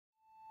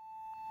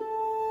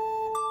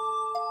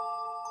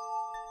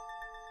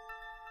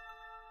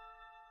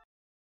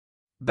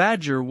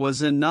Badger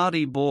was a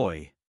naughty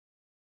boy.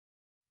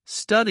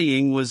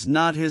 Studying was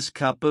not his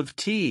cup of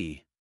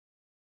tea.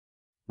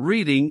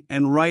 Reading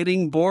and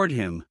writing bored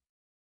him.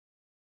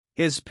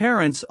 His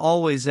parents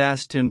always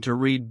asked him to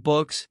read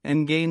books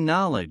and gain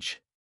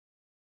knowledge.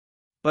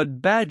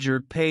 But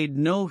Badger paid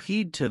no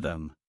heed to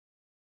them.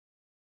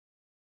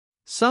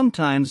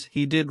 Sometimes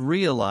he did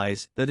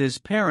realize that his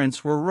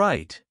parents were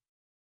right.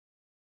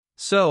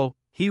 So,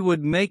 he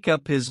would make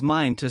up his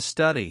mind to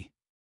study.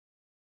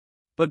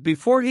 But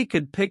before he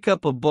could pick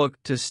up a book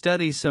to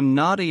study, some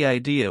naughty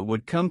idea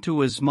would come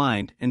to his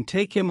mind and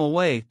take him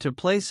away to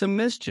play some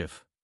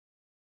mischief.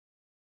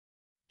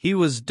 He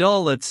was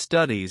dull at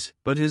studies,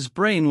 but his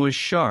brain was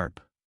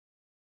sharp.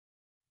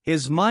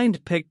 His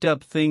mind picked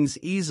up things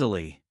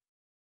easily.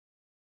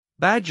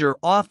 Badger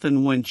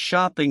often went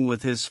shopping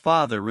with his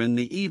father in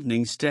the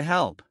evenings to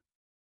help.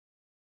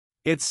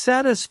 It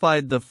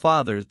satisfied the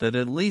father that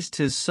at least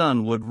his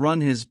son would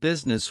run his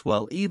business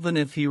well even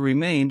if he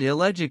remained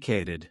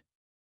ill-educated.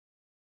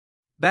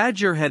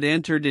 Badger had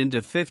entered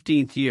into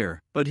 15th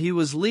year, but he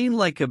was lean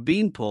like a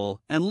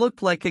beanpole and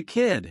looked like a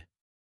kid.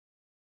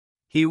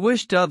 He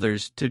wished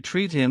others to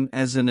treat him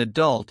as an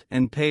adult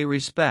and pay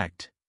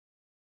respect.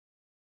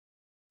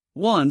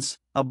 Once,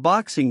 a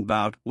boxing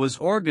bout was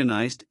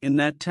organized in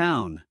that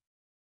town.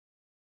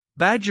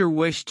 Badger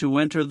wished to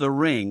enter the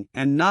ring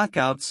and knock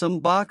out some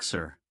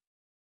boxer.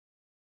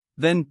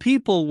 Then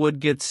people would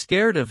get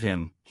scared of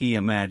him, he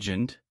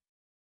imagined.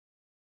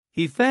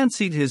 He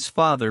fancied his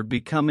father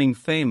becoming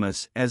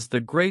famous as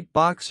the great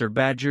boxer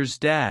Badger's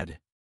dad.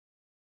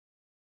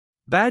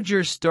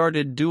 Badger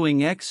started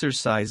doing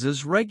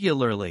exercises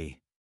regularly.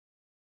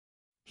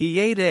 He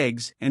ate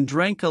eggs and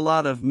drank a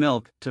lot of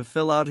milk to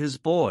fill out his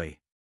boy.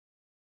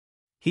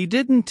 He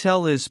didn't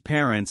tell his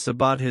parents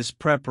about his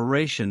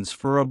preparations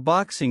for a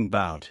boxing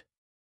bout.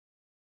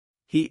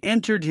 He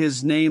entered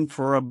his name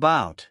for a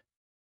bout.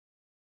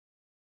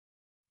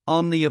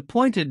 On the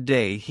appointed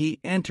day he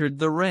entered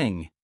the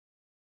ring.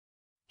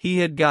 He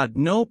had got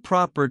no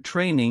proper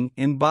training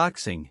in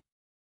boxing.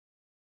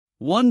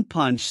 One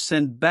punch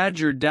sent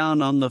Badger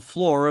down on the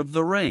floor of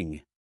the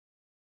ring.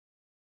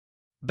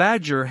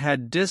 Badger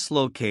had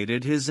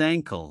dislocated his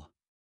ankle.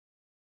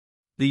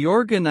 The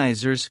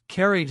organizers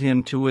carried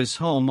him to his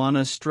home on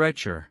a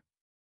stretcher.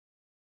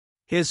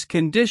 His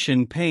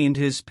condition pained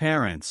his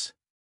parents.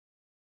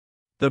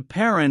 The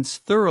parents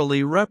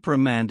thoroughly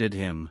reprimanded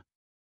him.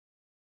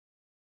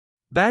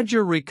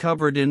 Badger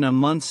recovered in a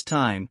month's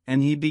time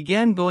and he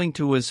began going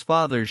to his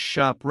father's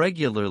shop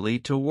regularly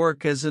to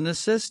work as an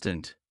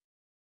assistant.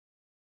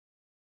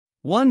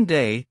 One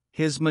day,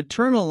 his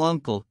maternal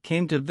uncle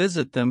came to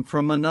visit them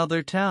from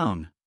another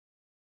town.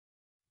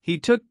 He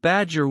took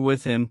Badger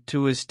with him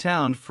to his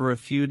town for a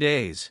few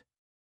days.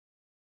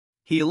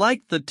 He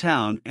liked the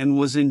town and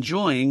was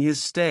enjoying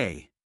his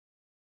stay.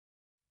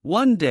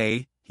 One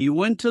day, he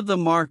went to the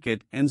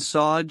market and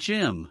saw a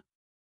gym.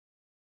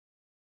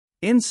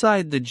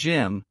 Inside the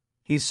gym,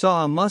 he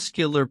saw a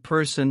muscular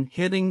person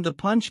hitting the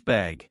punch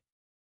bag.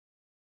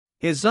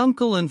 His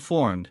uncle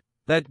informed,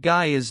 "That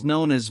guy is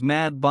known as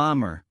Mad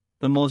Bomber,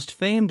 the most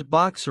famed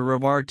boxer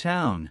of our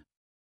town.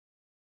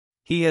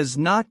 He has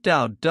knocked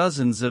out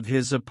dozens of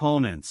his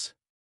opponents."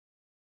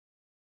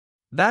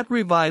 That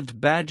revived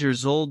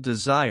Badger's old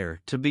desire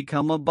to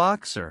become a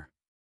boxer.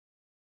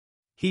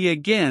 He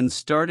again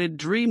started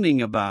dreaming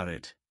about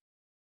it.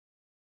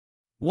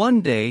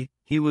 One day,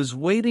 he was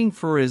waiting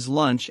for his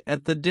lunch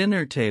at the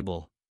dinner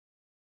table.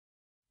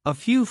 A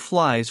few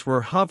flies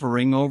were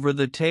hovering over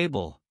the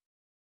table.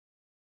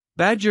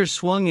 Badger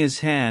swung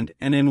his hand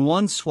and in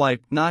one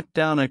swipe knocked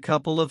down a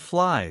couple of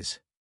flies.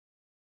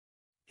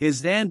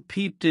 His aunt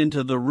peeped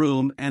into the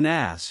room and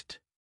asked,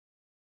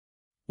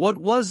 "What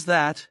was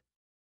that?"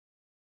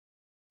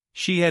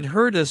 She had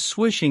heard a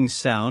swishing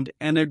sound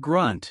and a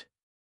grunt.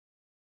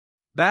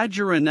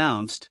 Badger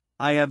announced,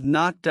 "I have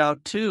knocked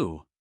out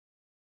two."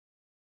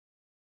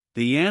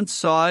 The aunt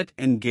saw it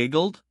and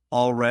giggled,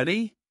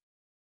 "Already?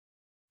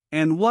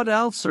 And what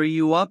else are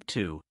you up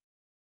to?"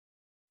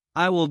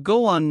 "I will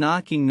go on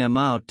knocking them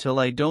out till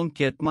I don't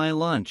get my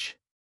lunch.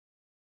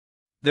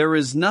 There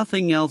is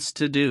nothing else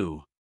to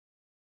do."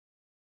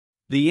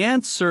 The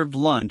aunt served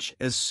lunch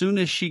as soon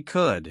as she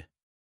could.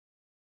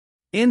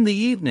 In the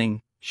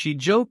evening, she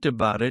joked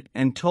about it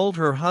and told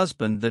her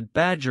husband that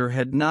Badger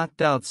had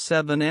knocked out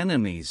 7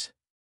 enemies.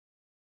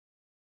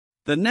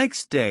 The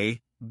next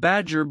day,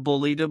 Badger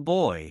bullied a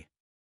boy.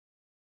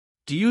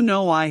 "Do you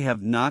know I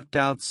have knocked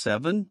out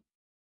 7?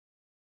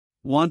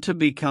 Want to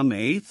become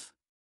 8th?"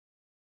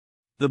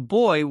 The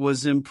boy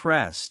was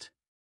impressed.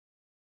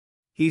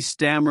 He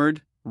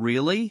stammered,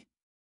 "Really?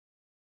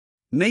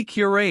 Make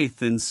your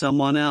 8th in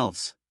someone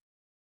else."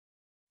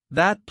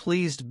 That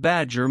pleased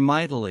Badger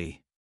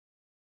mightily.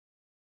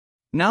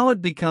 Now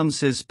it becomes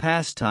his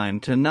pastime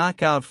to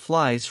knock out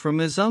flies from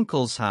his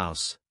uncle's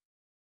house.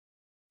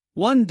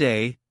 One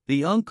day,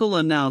 the uncle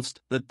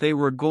announced that they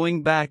were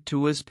going back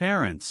to his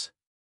parents.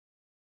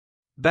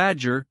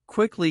 Badger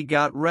quickly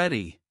got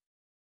ready.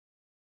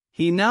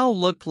 He now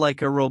looked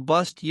like a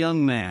robust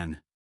young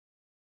man.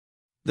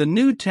 The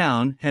new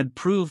town had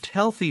proved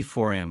healthy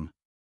for him.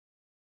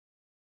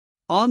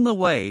 On the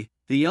way,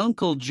 the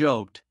uncle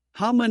joked,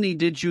 "How many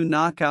did you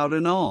knock out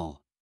in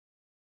all?"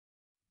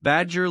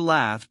 Badger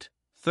laughed,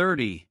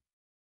 30.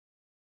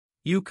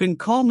 "You can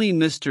call me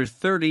Mr.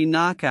 30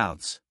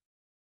 Knockouts."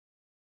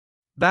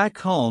 Back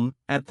home,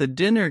 at the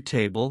dinner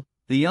table,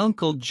 the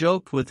uncle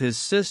joked with his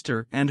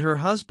sister and her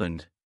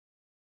husband.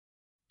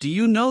 "Do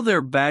you know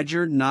their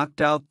Badger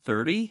knocked out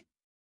 30?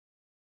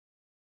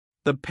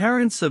 The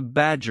parents of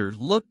Badger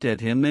looked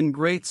at him in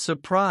great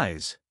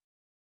surprise.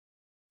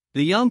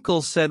 The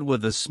uncle said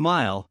with a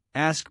smile,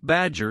 "Ask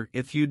Badger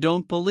if you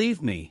don't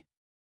believe me."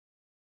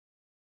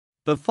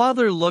 The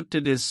father looked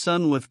at his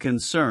son with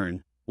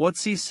concern.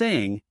 "What's he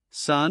saying,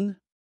 son?"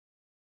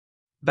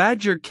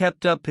 Badger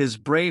kept up his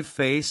brave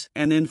face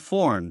and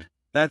informed,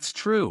 "That's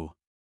true.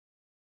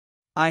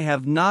 I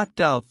have knocked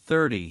out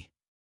 30.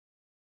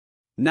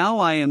 Now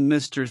I am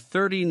Mr.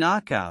 30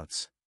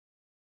 Knockouts."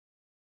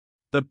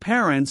 The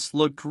parents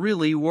looked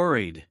really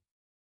worried.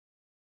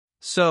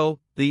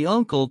 So, the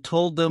uncle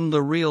told them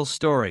the real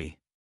story.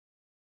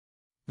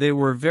 They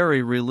were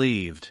very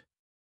relieved.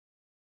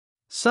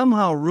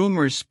 Somehow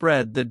rumors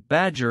spread that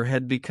Badger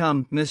had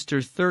become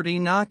Mr. 30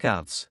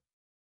 Knockouts.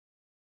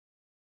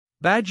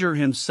 Badger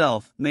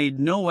himself made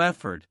no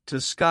effort to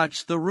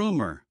scotch the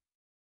rumor.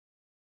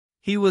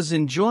 He was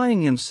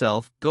enjoying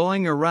himself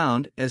going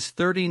around as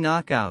 30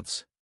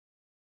 Knockouts.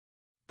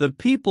 The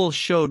people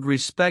showed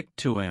respect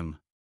to him.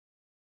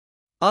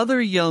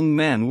 Other young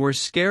men were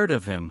scared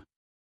of him.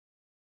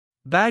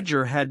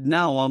 Badger had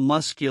now a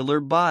muscular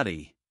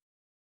body.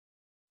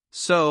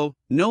 So,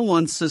 no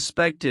one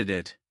suspected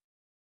it.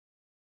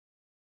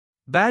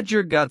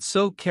 Badger got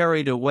so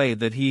carried away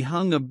that he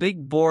hung a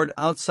big board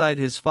outside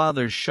his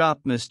father's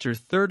shop, Mr.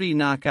 30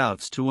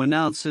 Knockouts, to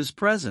announce his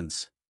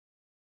presence.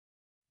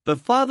 The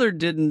father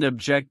didn't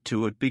object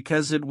to it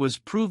because it was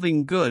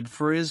proving good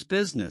for his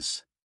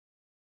business.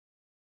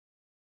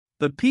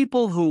 The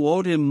people who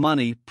owed him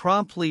money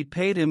promptly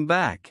paid him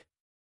back.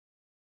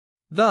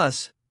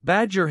 Thus,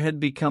 Badger had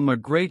become a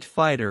great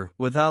fighter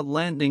without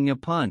landing a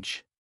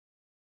punch.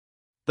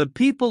 The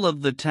people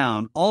of the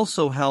town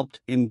also helped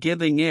in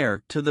giving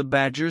air to the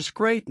Badger's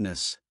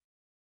greatness.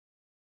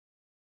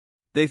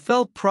 They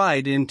felt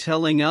pride in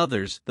telling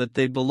others that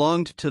they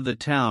belonged to the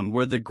town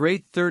where the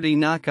great 30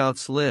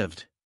 Knockouts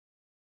lived.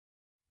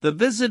 The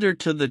visitor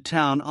to the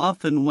town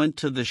often went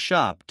to the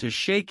shop to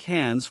shake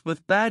hands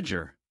with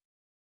Badger.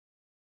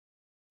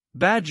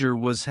 Badger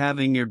was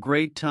having a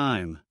great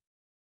time.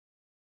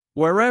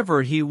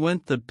 Wherever he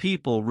went, the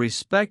people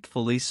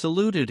respectfully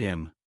saluted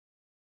him.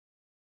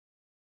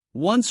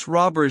 Once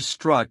robbers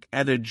struck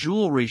at a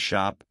jewelry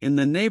shop in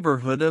the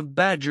neighborhood of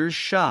Badger's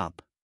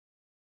shop.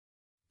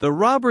 The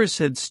robbers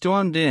had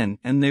stormed in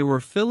and they were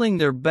filling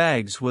their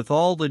bags with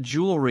all the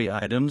jewelry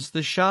items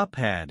the shop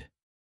had.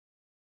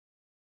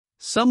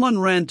 Someone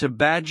ran to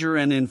Badger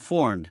and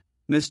informed,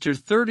 "Mr.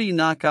 30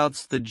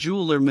 Knockouts, the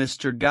jeweler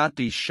Mr.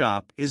 Gotti's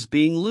shop is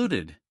being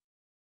looted.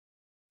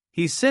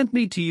 He sent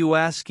me to you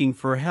asking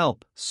for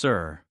help,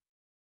 sir."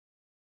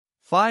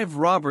 5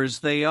 robbers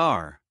they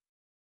are.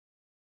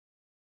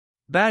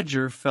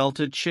 Badger felt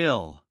a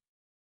chill.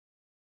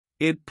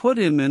 It put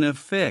him in a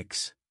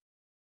fix.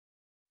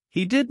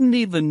 He didn't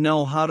even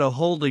know how to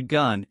hold a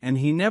gun and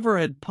he never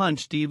had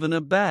punched even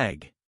a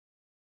bag.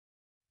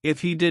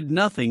 If he did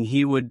nothing,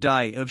 he would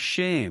die of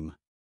shame.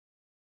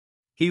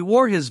 He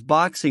wore his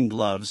boxing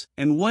gloves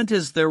and went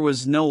as there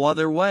was no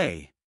other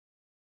way.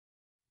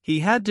 He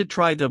had to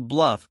try to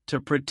bluff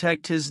to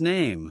protect his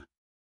name.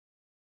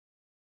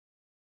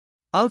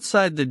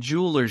 Outside the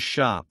jeweler's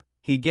shop,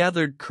 he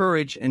gathered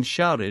courage and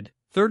shouted,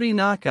 "30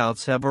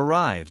 Knockouts have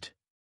arrived.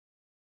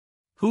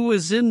 Who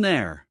is in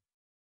there?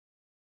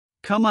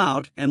 Come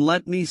out and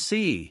let me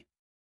see."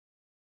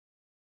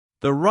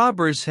 The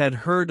robbers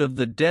had heard of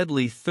the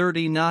deadly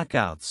 30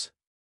 Knockouts.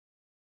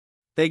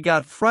 They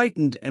got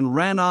frightened and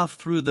ran off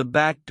through the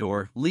back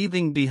door,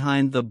 leaving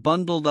behind the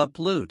bundled-up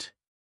loot.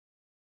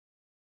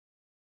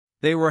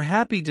 They were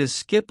happy to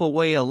skip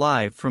away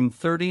alive from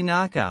 30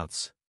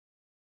 Knockouts.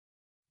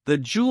 The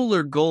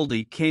jeweler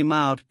Goldie came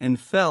out and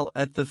fell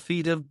at the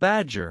feet of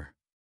Badger.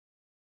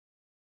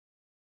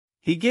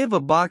 He gave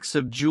a box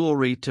of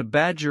jewelry to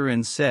Badger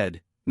and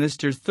said,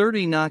 "Mr.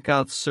 30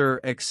 Knockouts, sir,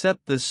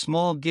 accept this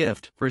small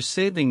gift for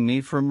saving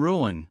me from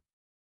ruin."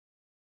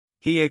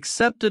 He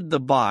accepted the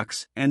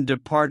box and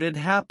departed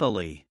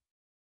happily.